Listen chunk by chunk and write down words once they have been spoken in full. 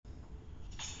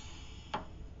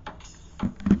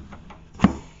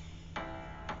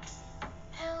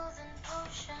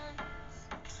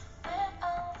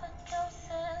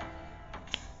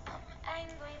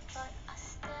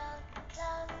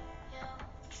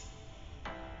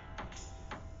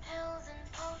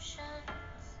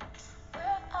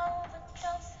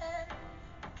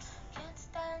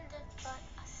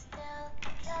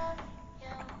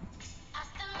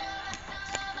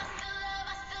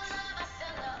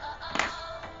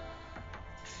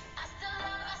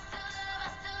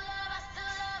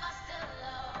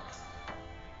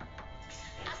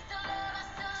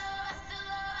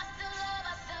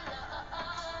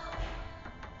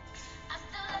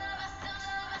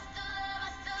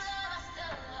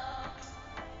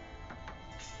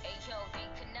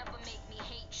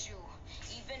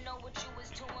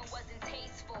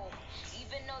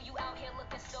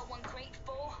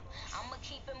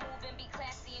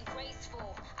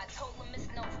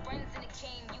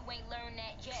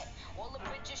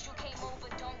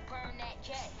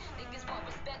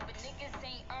niggas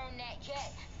ain't earned that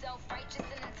yet. Self-righteous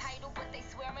and entitled, but they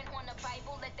swearing on the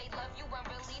Bible that they love you when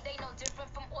really they no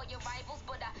different from all your rivals.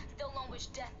 But I still don't wish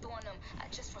death on them, I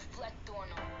just reflect on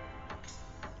them.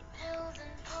 Pills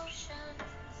and potions,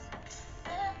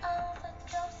 they're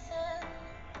overdosing.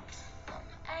 I'm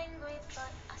angry,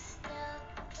 but I still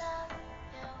love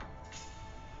you.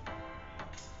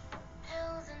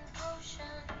 Pills and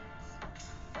potions,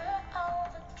 we're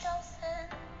overdosing.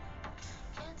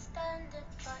 Can't stand it,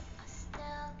 but I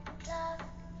still love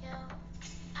you.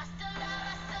 I still love,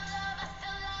 I still love, I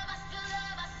still love, I still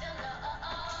love, I still love.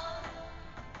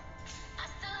 I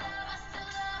still love, I still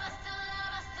love, I still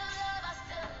love, I still love, I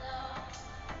still love.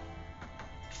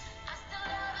 I still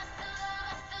love, I still love,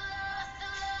 I still love,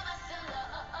 I still love, I still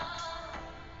love.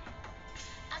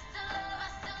 I still love, I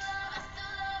still love, I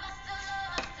still love, I still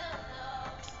love, I still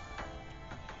love.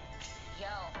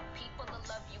 Yo, people will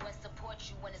love you and support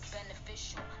you when it's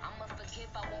beneficial. I'ma forgive,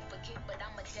 I won't forget, but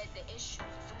I'ma dead the issue.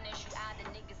 Soon as you out of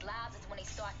niggas' lives is when they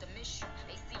start to miss you.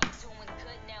 They see you doing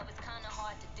good now, it's kinda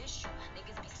hard to dish you.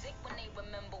 Niggas be sick when they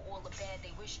remember all the bad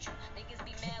they wished you. Niggas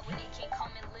be mad when they can't come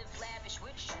and live lavish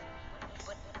with you.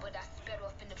 But I sped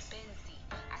off in the Benzie.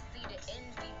 I see the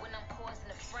envy when I'm causing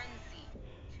a frenzy.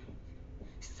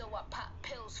 So I pop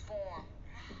pills for 'em.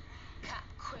 Cop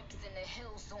crips in the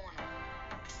hills on 'em.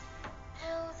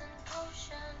 Pills and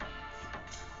potions,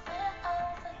 we're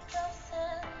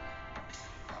overdosing.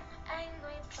 I'm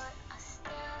angry, but I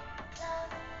still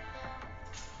love you.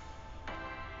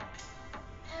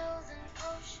 Pills and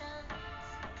potions,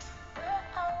 we're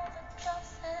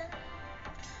overdosing.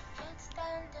 Can't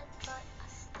stand it, but I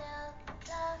still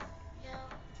love you.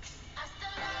 I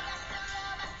still love, I still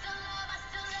love, I still love, I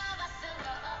still love, I still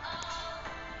love.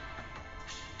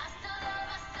 I still love,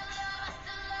 I still love, I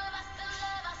still love, I still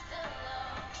love, I still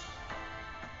love.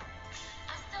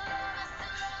 I still love, I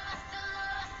still love, I still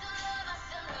love, I still love, I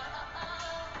still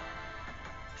love.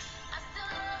 I still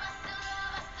love, I still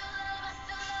love, I still love, I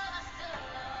still love, I still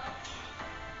love.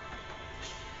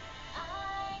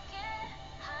 I get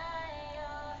high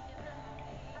off your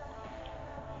memory.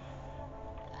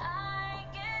 I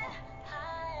get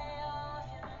high off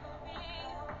your memory.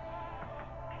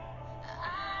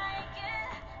 I get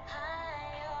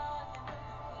high off your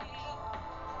memory.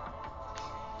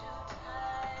 Do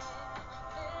time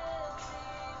fills me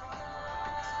with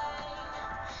light.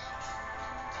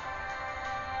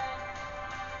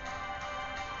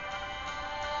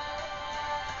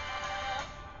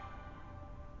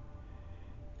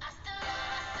 I still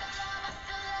love, I still love, I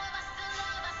still love, I still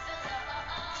love, I still love.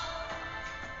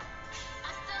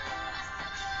 I still love, I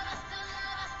still love, I still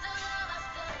love, I still love, I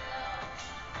still love.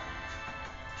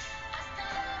 I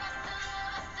still love, I still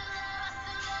love, I still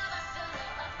love, I still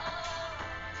love, I still love.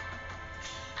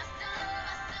 I still love,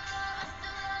 I still love, I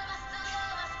still love, I still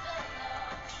love, I still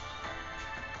love.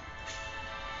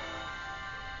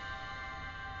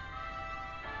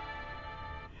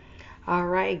 All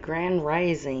right, Grand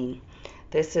Rising.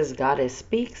 This is Goddess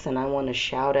Speaks, and I want to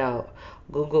shout out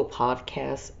Google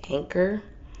Podcasts, Anchor,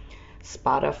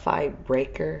 Spotify,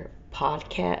 Breaker,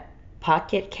 Pocket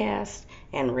Cast,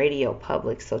 and Radio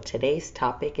Public. So today's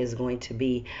topic is going to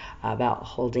be about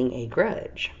holding a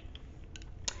grudge.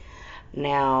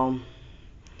 Now,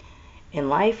 in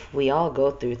life, we all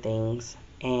go through things,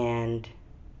 and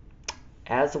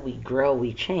as we grow,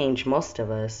 we change, most of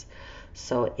us.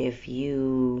 So if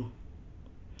you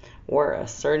were a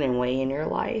certain way in your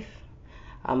life,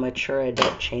 a mature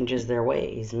adult changes their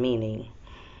ways, meaning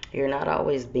you're not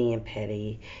always being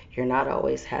petty. You're not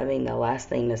always having the last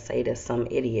thing to say to some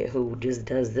idiot who just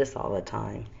does this all the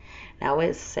time. Now,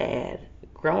 it's sad.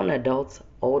 Grown adults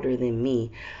older than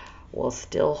me will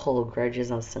still hold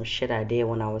grudges on some shit I did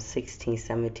when I was 16,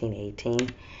 17,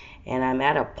 18. And I'm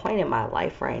at a point in my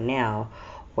life right now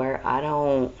where I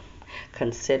don't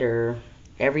consider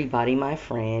everybody my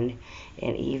friend,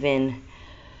 and even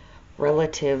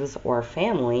relatives or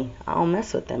family, I don't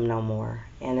mess with them no more.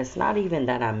 And it's not even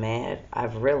that I'm mad.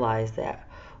 I've realized that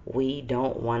we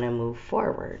don't want to move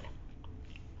forward.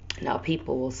 Now,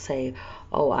 people will say,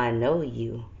 oh, I know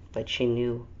you, but you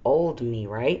knew old me,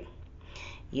 right?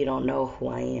 You don't know who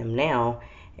I am now.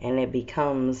 And it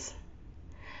becomes,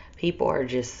 people are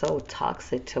just so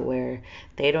toxic to where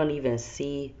they don't even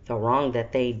see the wrong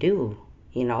that they do.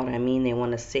 You know what I mean? They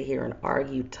want to sit here and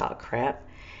argue, talk crap,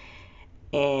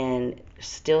 and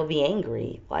still be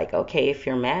angry. Like, okay, if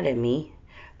you're mad at me,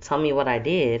 tell me what I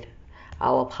did.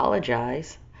 I'll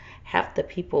apologize. Half the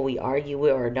people we argue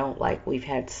with or don't like, we've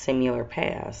had similar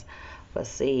paths. But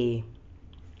see,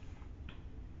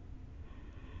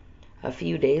 a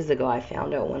few days ago, I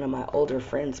found out one of my older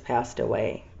friends passed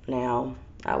away. Now,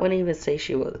 I wouldn't even say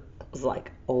she was was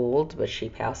like old, but she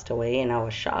passed away, and I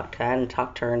was shocked. I hadn't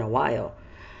talked to her in a while.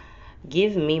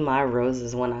 Give me my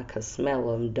roses when I could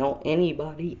smell them. Don't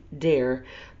anybody dare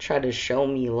try to show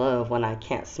me love when I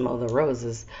can't smell the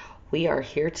roses. We are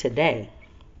here today.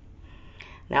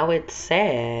 Now it's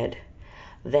sad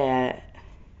that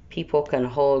people can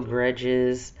hold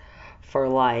grudges for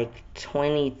like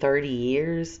 20, 30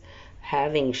 years.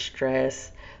 Having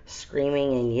stress,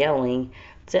 screaming, and yelling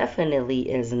definitely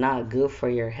is not good for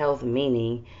your health,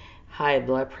 meaning high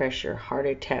blood pressure, heart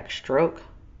attack, stroke.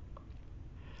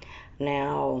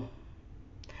 Now,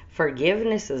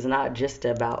 forgiveness is not just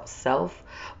about self,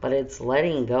 but it's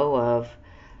letting go of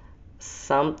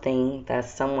something that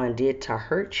someone did to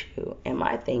hurt you. And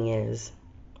my thing is,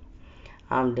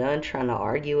 I'm done trying to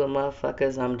argue with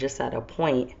motherfuckers. I'm just at a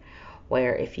point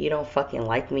where if you don't fucking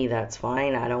like me, that's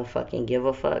fine. I don't fucking give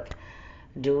a fuck.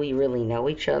 Do we really know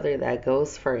each other? That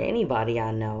goes for anybody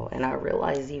I know. And I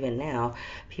realize even now,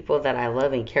 people that I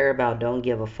love and care about don't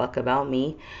give a fuck about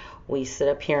me. We sit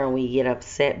up here and we get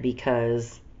upset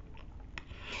because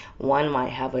one might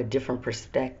have a different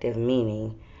perspective,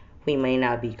 meaning we may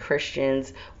not be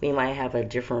Christians. We might have a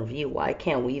different view. Why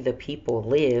can't we, the people,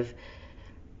 live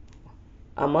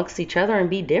amongst each other and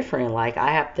be different? Like,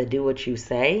 I have to do what you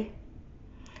say?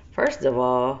 First of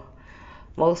all,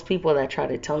 most people that try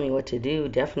to tell me what to do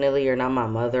definitely are not my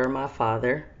mother or my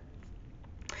father.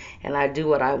 And I do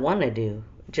what I want to do.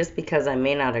 Just because I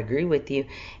may not agree with you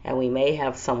and we may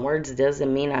have some words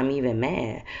doesn't mean I'm even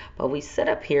mad. But we sit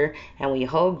up here and we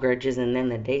hold grudges, and then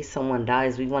the day someone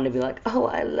dies, we want to be like, oh,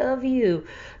 I love you,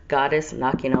 goddess,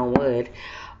 knocking on wood.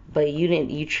 But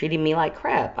you treated me like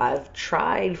crap. I've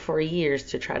tried for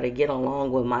years to try to get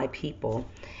along with my people.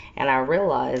 And I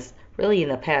realized really in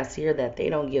the past year that they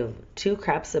don't give two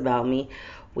craps about me.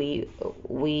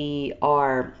 We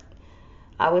are,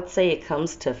 I would say it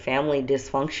comes to family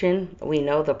dysfunction. We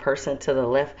know the person to the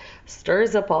left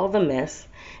stirs up all the mess,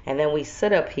 and then we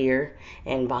sit up here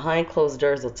and behind closed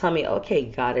doors will tell me, okay,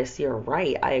 goddess, you're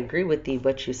right. I agree with you,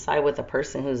 but you side with a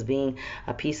person who's being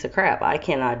a piece of crap. I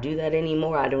cannot do that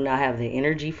anymore. I do not have the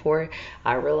energy for it.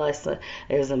 I realize that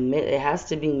it has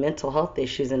to be mental health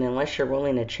issues, and unless you're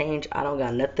willing to change, I don't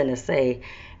got nothing to say.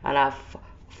 And I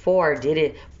did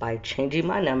it by changing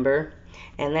my number.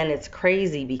 And then it's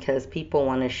crazy because people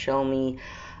want to show me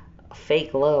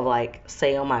fake love, like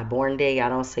say on my born day. I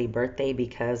don't say birthday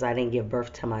because I didn't give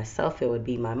birth to myself. It would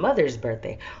be my mother's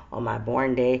birthday on my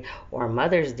born day or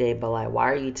Mother's Day. But like, why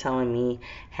are you telling me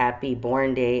happy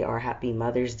born day or happy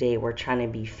Mother's Day? We're trying to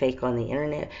be fake on the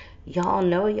internet. Y'all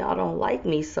know y'all don't like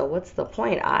me, so what's the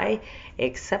point? I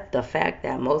accept the fact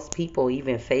that most people,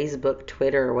 even Facebook,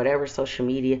 Twitter, or whatever social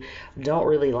media, don't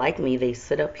really like me. They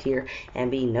sit up here and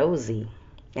be nosy.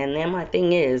 And then my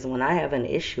thing is, when I have an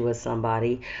issue with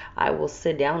somebody, I will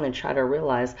sit down and try to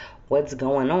realize what's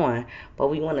going on. But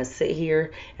we want to sit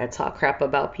here and talk crap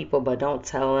about people, but don't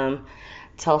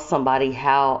tell somebody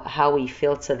how we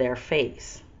feel to their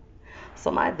face.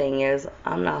 So my thing is,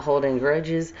 I'm not holding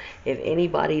grudges. If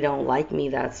anybody don't like me,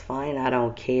 that's fine. I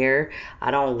don't care.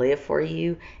 I don't live for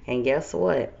you. And guess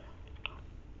what?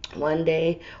 One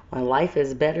day, when life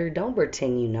is better, don't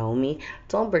pretend you know me.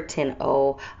 Don't pretend,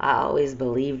 oh, I always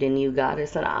believed in you,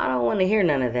 goddess. And I don't want to hear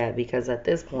none of that, because at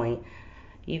this point,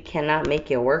 you cannot make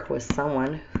it work with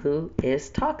someone who is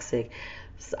toxic.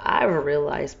 So I've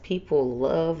realized people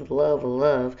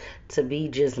love to be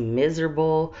just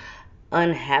miserable,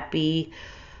 unhappy.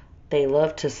 They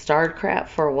love to start crap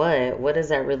for what? What does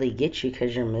that really get you?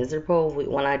 Because you're miserable?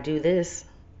 When I do this,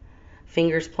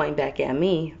 fingers point back at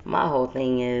me. My whole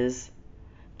thing is,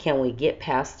 can we get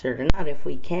past it or not? If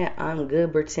we can't, I'm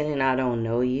good pretending I don't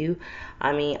know you.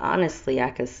 I mean, honestly, I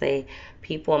could say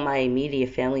people in my immediate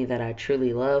family that I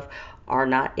truly love are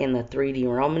not in the 3D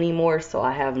realm anymore, so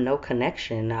I have no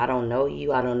connection. I don't know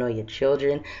you. I don't know your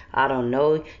children. I don't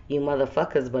know you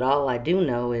motherfuckers, but all I do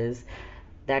know is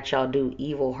that y'all do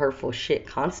evil, hurtful shit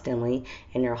constantly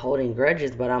and you're holding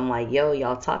grudges. But I'm like, yo,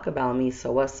 y'all talk about me,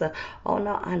 so what's up? Oh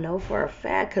no, I know for a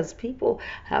fact, because people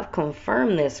have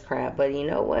confirmed this crap. But you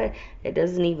know what? It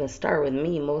doesn't even start with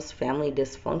me. Most family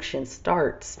dysfunction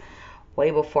starts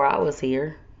way before I was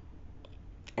here,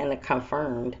 and it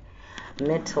confirmed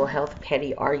mental health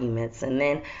petty arguments. And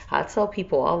then I tell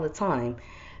people all the time,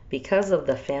 because of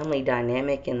the family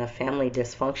dynamic and the family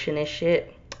dysfunction and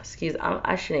shit,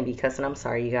 I shouldn't be cussing, I'm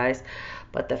sorry you guys,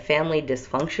 but the family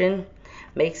dysfunction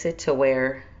makes it to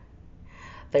where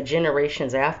the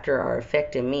generations after are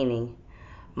affected, meaning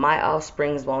my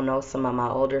offsprings won't know some of my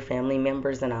older family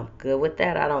members, and I'm good with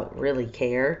that. I don't really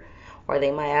care. Or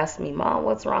they might ask me, Mom,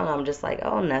 what's wrong? I'm just like,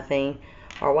 oh, nothing.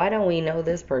 Or why don't we know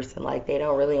this person? Like, they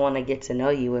don't really want to get to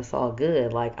know you. It's all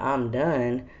good. Like, I'm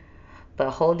done. But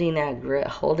holding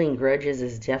grudges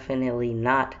is definitely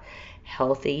not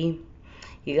healthy.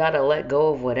 You gotta let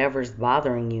go of whatever's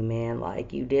bothering you, man.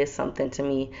 Like, you did something to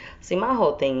me. See, my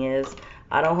whole thing is,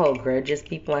 I don't hold grudges.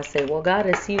 People might say, well,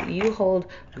 Goddess, you hold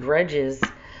grudges.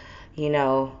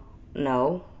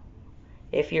 No.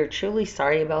 If you're truly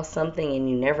sorry about something and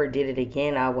you never did it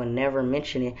again, I would never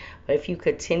mention it. But if you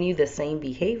continue the same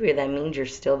behavior, that means you're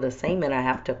still the same, and I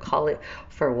have to call it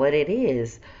for what it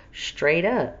is. Straight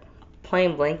up.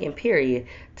 Plain blank and period.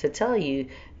 To tell you,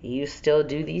 you still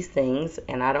do these things,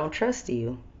 and I don't trust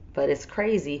you. But it's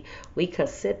crazy. We can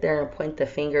sit there and point the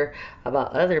finger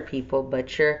about other people,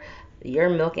 but your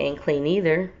milk ain't clean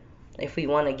either. If we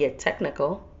want to get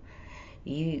technical,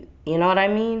 you know what I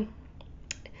mean?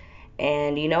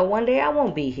 And one day I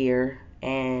won't be here.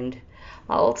 And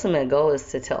my ultimate goal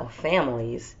is to tell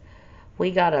families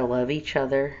we gotta love each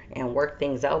other and work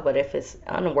things out. But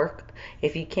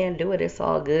if you can't do it, it's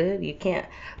all good. You can't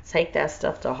take that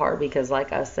stuff to heart, because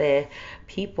like I said,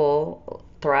 people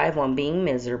thrive on being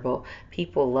miserable.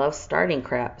 People love starting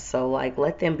crap. So like,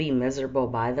 let them be miserable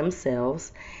by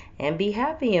themselves and be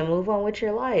happy and move on with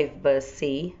your life. But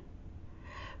see,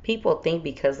 people think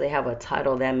because they have a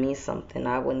title that means something.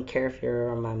 I wouldn't care if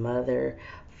you're my mother,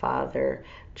 father,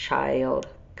 child,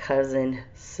 cousin,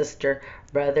 sister,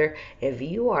 brother. If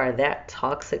you are that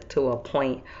toxic to a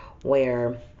point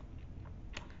where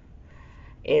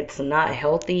it's not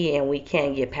healthy and we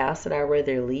can't get past it, I'd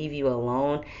rather leave you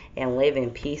alone and live in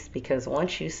peace. Because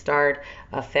once you start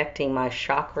affecting my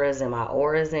chakras and my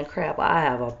auras and crap, I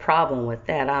have a problem with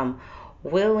that. I'm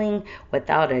willing,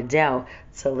 without a doubt,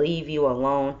 to leave you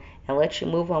alone and let you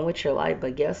move on with your life.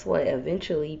 But guess what?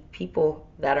 Eventually, people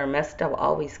that are messed up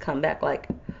always come back. Like,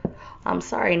 I'm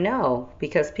sorry, no.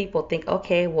 Because people think,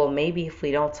 okay, well, maybe if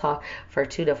we don't talk for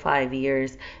 2 to 5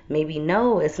 years, maybe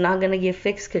no, it's not going to get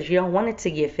fixed, because you don't want it to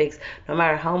get fixed. No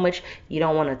matter how much you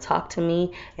don't want to talk to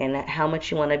me and how much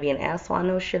you want to be an asshole, I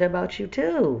know shit about you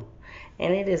too.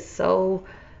 And it is so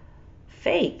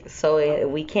fake. So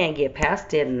we can't get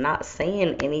past it. Not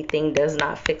saying anything does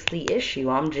not fix the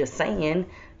issue. I'm just saying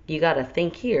you got to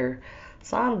think here.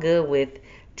 So I'm good with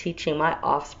teaching my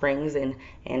offsprings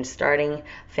and starting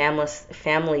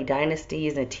family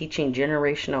dynasties and teaching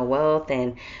generational wealth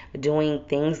and doing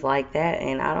things like that.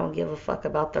 And I don't give a fuck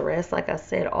about the rest. Like I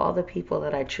said, all the people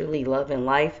that I truly love in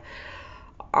life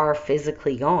are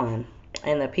physically gone.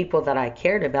 And the people that I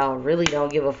cared about really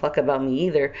don't give a fuck about me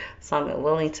either. So I'm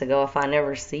willing to go. If I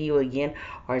never see you again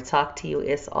or talk to you,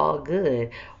 it's all good.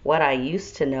 What I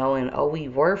used to know and, oh, we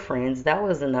were friends, that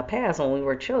was in the past when we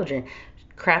were children.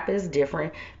 Crap is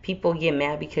different. People get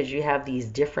mad because you have these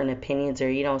different opinions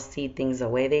or you don't see things the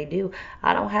way they do.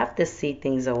 I don't have to see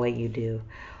things the way you do.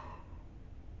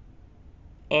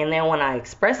 And then when I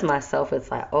express myself, it's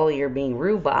like, oh, you're being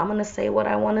rude, but I'm going to say what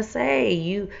I want to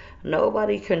say.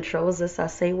 Nobody controls this. I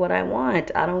say what I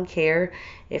want. I don't care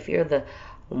if you're the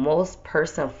most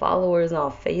person followers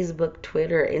on Facebook,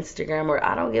 Twitter, Instagram, or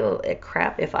I don't give a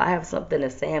crap. If I have something to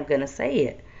say, I'm going to say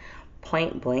it.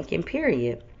 Point blank and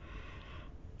period.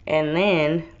 And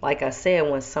then, like I said,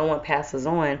 when someone passes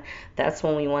on, that's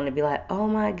when we want to be like, oh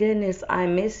my goodness, I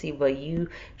miss you, but you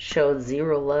showed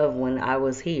zero love when I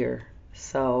was here.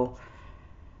 So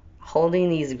holding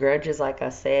these grudges, like I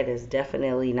said, is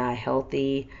definitely not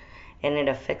healthy, and it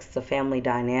affects the family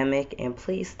dynamic. And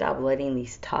please stop letting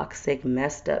these toxic,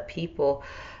 messed up people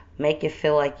make it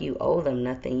feel like you owe them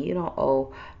nothing. You don't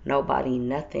owe nobody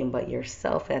nothing but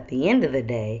yourself at the end of the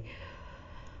day.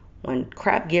 When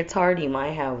crap gets hard, you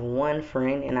might have one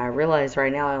friend, and I realize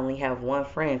right now I only have one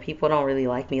friend. People don't really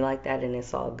like me like that, and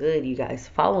it's all good. You guys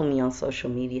follow me on social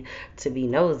media to be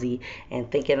nosy and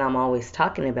thinking I'm always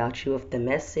talking about you. If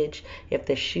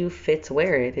the shoe fits,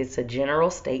 wear it. It's a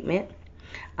general statement.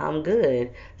 I'm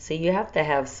good. So you have to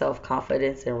have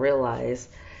self-confidence and realize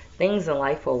things in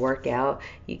life will work out.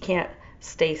 You can't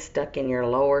stay stuck in your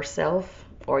lower self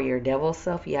or your devil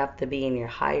self. You have to be in your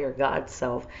higher God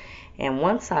self. And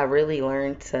once I really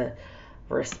learned to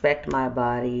respect my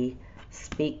body,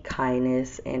 speak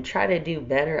kindness, and try to do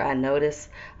better, I notice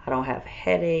I don't have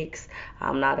headaches.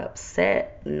 I'm not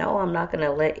upset. No, I'm not going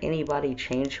to let anybody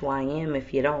change who I am.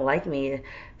 If you don't like me, it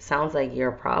sounds like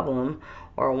your problem.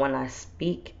 Or when I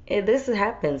speak, this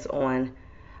happens on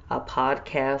a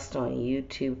podcast, on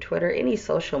YouTube, Twitter, any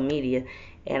social media,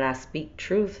 and I speak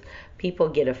truth, people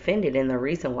get offended. And the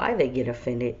reason why they get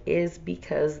offended is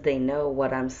because they know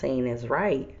what I'm saying is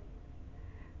right.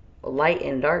 Light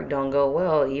and dark don't go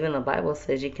well. Even the Bible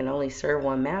says you can only serve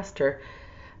one master.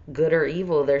 good or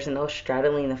evil. There's no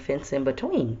straddling the fence in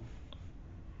between.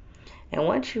 And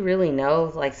once you really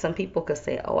know, like some people could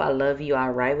say, oh, I love you, I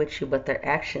ride with you, but their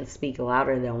actions speak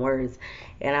louder than words.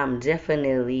 And I'm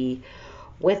definitely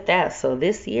with that. So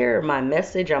this year, my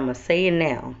message, I'm going to say it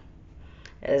now.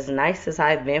 As nice as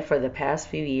I've been for the past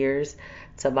few years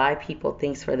to buy people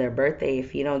things for their birthday,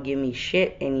 if you don't give me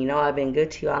shit and you know I've been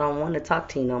good to you, I don't want to talk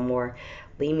to you no more.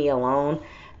 Leave me alone.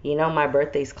 You know my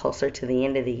birthday's closer to the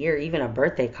end of the year. Even a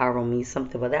birthday card will mean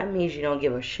something, but that means you don't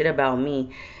give a shit about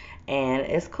me. And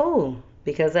it's cool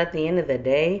because at the end of the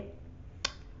day,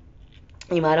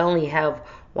 you might only have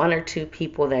one or two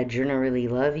people that generally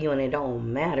love you, and it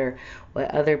don't matter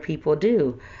what other people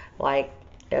do. Like,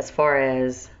 as far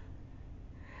as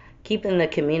keeping the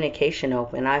communication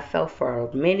open, I felt for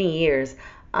many years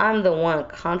I'm the one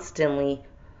constantly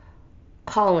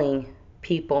calling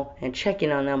people and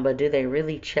checking on them, but do they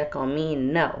really check on me?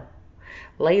 No.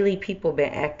 Lately, people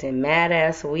been acting mad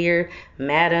ass weird,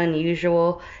 mad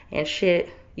unusual, and shit.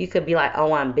 You could be like,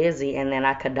 oh, I'm busy, and then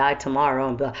I could die tomorrow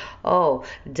and be like, oh,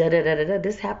 da da da da da.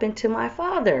 This happened to my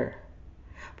father.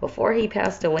 Before he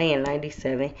passed away in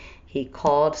 97, he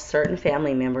called certain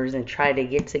family members and tried to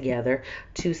get together.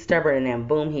 Too stubborn, and then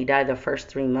boom, he died the first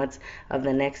 3 months of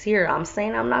the next year. I'm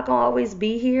saying I'm not going to always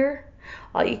be here.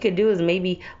 All you could do is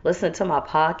maybe listen to my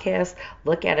podcast,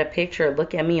 look at a picture,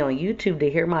 look at me on YouTube to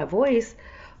hear my voice.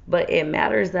 But it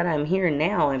matters that I'm here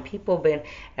now, and people been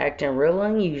acting real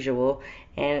unusual,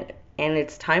 and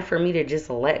it's time for me to just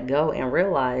let go and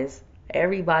realize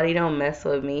everybody don't mess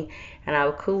with me, and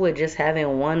I'm cool with just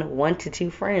having one to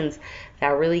two friends that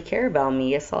really care about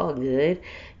me. It's all good.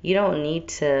 You don't need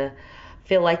to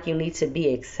feel like you need to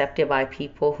be accepted by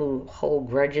people who hold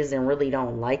grudges and really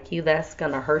don't like you. That's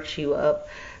gonna hurt you up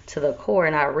to the core.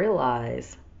 And I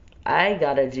realize I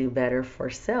gotta do better for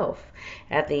self.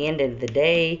 At the end of the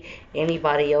day,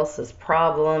 anybody else's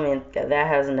problem, and that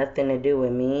has nothing to do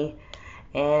with me.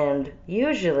 And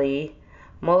usually,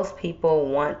 most people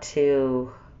want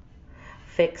to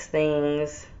fix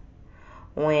things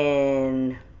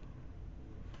when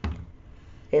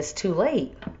it's too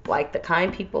late. Like the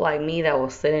kind people like me that will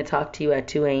sit and talk to you at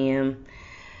 2 a.m.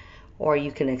 or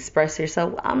you can express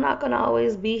yourself. I'm not going to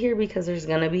always be here because there's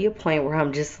going to be a point where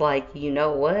I'm just like, you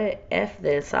know what? F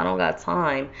this. I don't got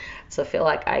time to feel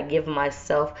like I give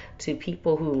myself to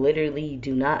people who literally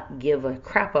do not give a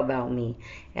crap about me.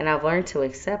 And I've learned to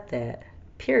accept that.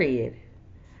 Period.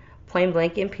 Plain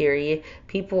blank and period.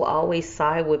 People always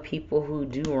side with people who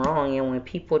do wrong. And when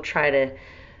people try to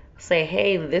say,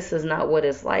 hey, this is not what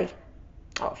it's like,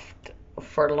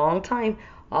 for a long time,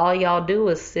 all y'all do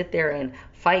is sit there and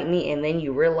fight me, and then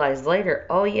you realize later,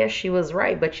 oh yes, she was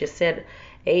right, but you said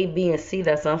A, B, and C.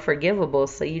 That's unforgivable.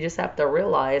 So you just have to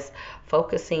realize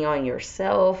focusing on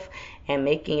yourself and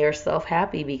making yourself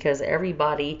happy, because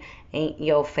everybody ain't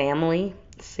your family.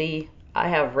 See, I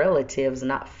have relatives,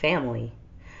 not family.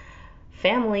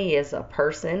 Family is a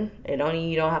person. You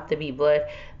don't have to be blood,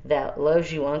 that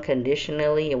loves you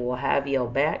unconditionally and will have your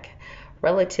back.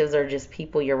 Relatives are just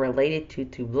people you're related to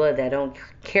through blood that don't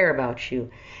care about you.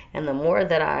 And the more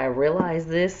that I realize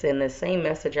this, and the same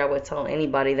message I would tell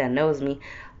anybody that knows me,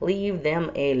 leave them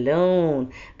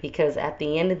alone. Because at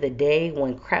the end of the day,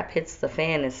 when crap hits the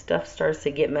fan and stuff starts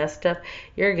to get messed up,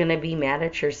 you're going to be mad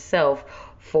at yourself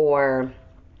for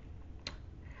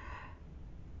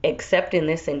accepting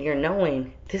this, and you're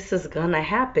knowing this is gonna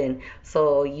happen.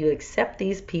 So you accept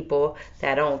these people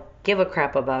that don't give a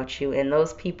crap about you, and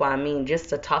those people, I mean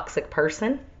just a toxic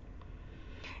person.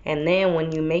 And then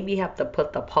when you maybe have to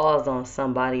put the pause on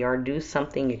somebody or do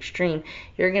something extreme,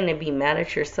 you're gonna be mad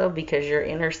at yourself because your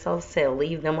inner self said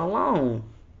leave them alone.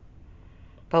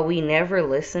 But we never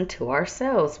listen to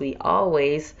ourselves. We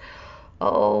always,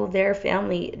 oh, they're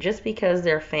family. Just because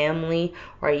they're family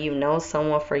or you've known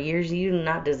someone for years, you do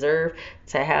not deserve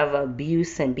to have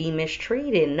abuse and be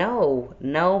mistreated. No,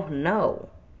 no, no.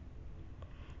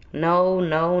 No,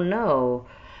 no, no.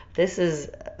 This is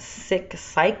a sick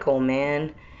cycle,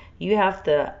 man. You have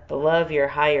to love your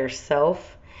higher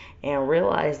self and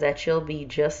realize that you'll be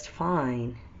just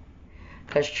fine.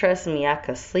 Because trust me, I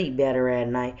could sleep better at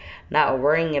night, not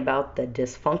worrying about the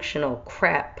dysfunctional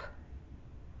crap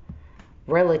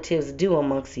relatives do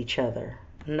amongst each other.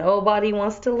 Nobody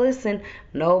wants to listen.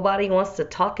 Nobody wants to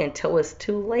talk until it's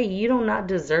too late. You do not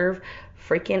deserve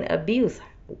freaking abuse.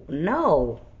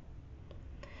 No.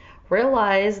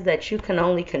 Realize that you can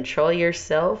only control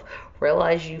yourself.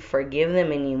 Realize you forgive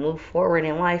them and you move forward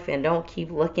in life, and don't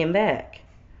keep looking back.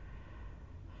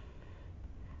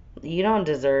 You don't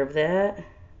deserve that.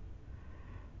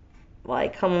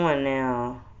 Like, come on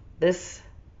now. This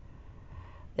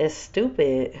is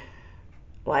stupid.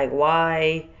 Like,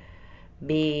 why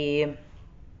be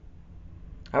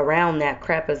around that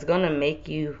crap? Is going to make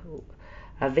you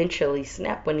eventually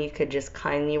snap when you could just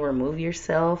kindly remove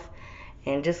yourself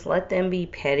and just let them be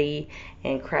petty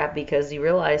and crap, because you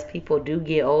realize people do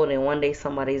get old and one day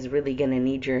somebody's really going to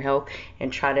need your help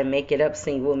and try to make it up.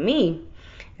 See, with me,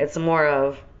 it's more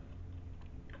of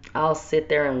I'll sit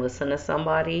there and listen to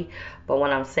somebody, but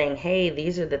when I'm saying, hey,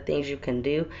 these are the things you can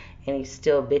do, and you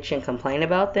still bitch and complain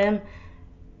about them,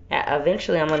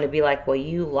 eventually I'm going to be like, well,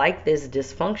 you like this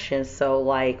dysfunction, so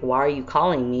like, why are you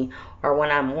calling me? Or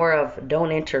when I'm more of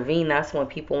don't intervene, that's when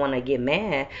people want to get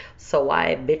mad. So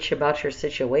why bitch about your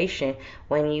situation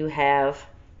when you have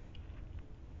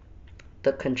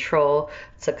the control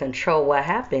to control what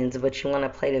happens, but you want to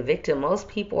play the victim? Most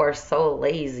people are so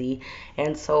lazy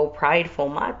and so prideful.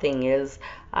 My thing is,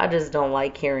 I just don't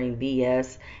like hearing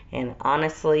BS, and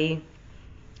honestly,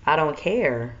 I don't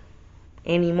care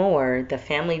anymore. The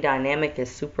family dynamic is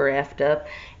super effed up,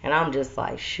 and I'm just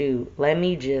like, shoot, let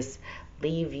me just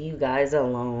leave you guys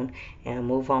alone and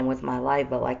move on with my life.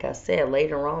 But like I said,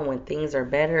 later on when things are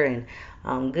better and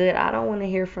I'm good, I don't want to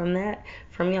hear from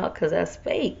y'all, because that's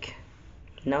fake.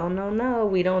 No, no, no,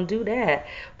 we don't do that,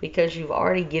 because you've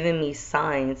already given me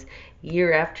signs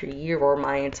year after year or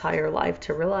my entire life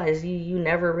to realize you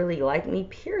never really liked me,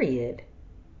 period.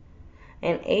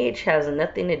 And age has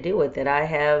nothing to do with it. I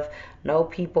have no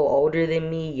people older than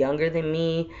me, younger than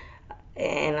me.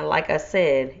 And like I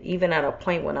said, even at a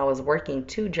point when I was working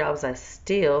 2 jobs, I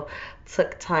still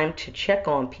took time to check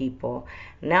on people.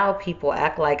 Now people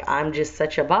act like I'm just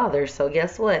such a bother. So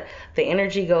guess what? The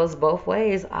energy goes both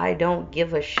ways. I don't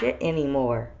give a shit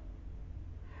anymore.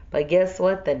 But guess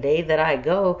what? The day that I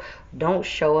go, don't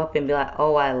show up and be like,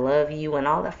 oh, I love you and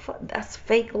all that. That's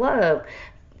fake love.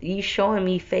 You showing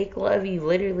me fake love, you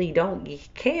literally don't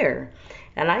care.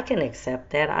 And I can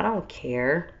accept that. I don't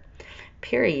care.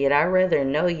 Period. I'd rather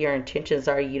know your intentions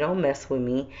are you don't mess with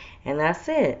me, and that's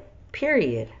it.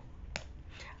 Period.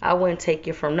 I wouldn't take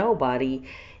it from nobody.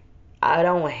 I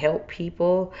don't help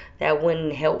people that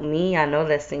wouldn't help me. I know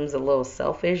that seems a little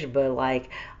selfish, but like,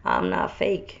 I'm not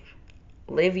fake.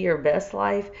 Live your best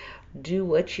life. Do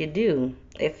what you do.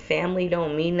 If family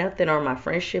don't mean nothing or my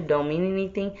friendship don't mean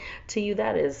anything to you,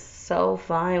 that is so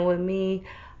fine with me.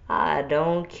 I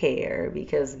don't care,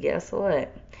 because guess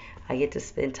what? I get to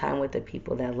spend time with the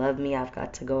people that love me. I've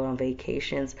got to go on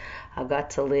vacations. I've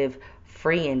got to live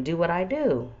free and do what I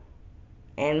do.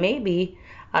 And maybe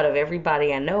out of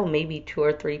everybody I know, maybe 2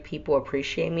 or 3 people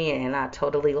appreciate me and I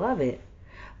totally love it.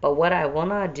 But what I will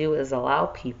not do is allow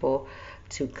people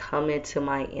to come into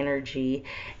my energy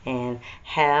and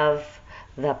have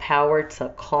the power to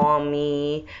call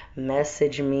me,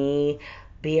 message me,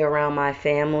 be around my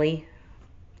family,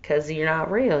 because you're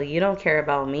not real. You don't care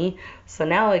about me. So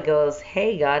now it goes,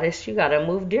 hey, goddess, you got to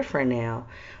move different now.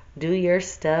 Do your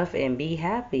stuff and be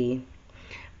happy.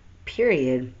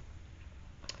 Period.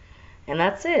 And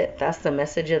that's it. That's the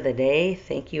message of the day.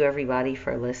 Thank you, everybody,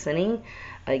 for listening.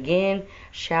 Again,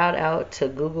 shout out to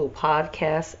Google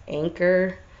Podcasts,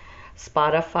 Anchor,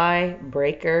 Spotify,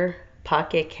 Breaker,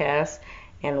 Pocket Cast,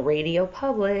 and Radio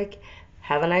Public.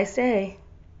 Have a nice day.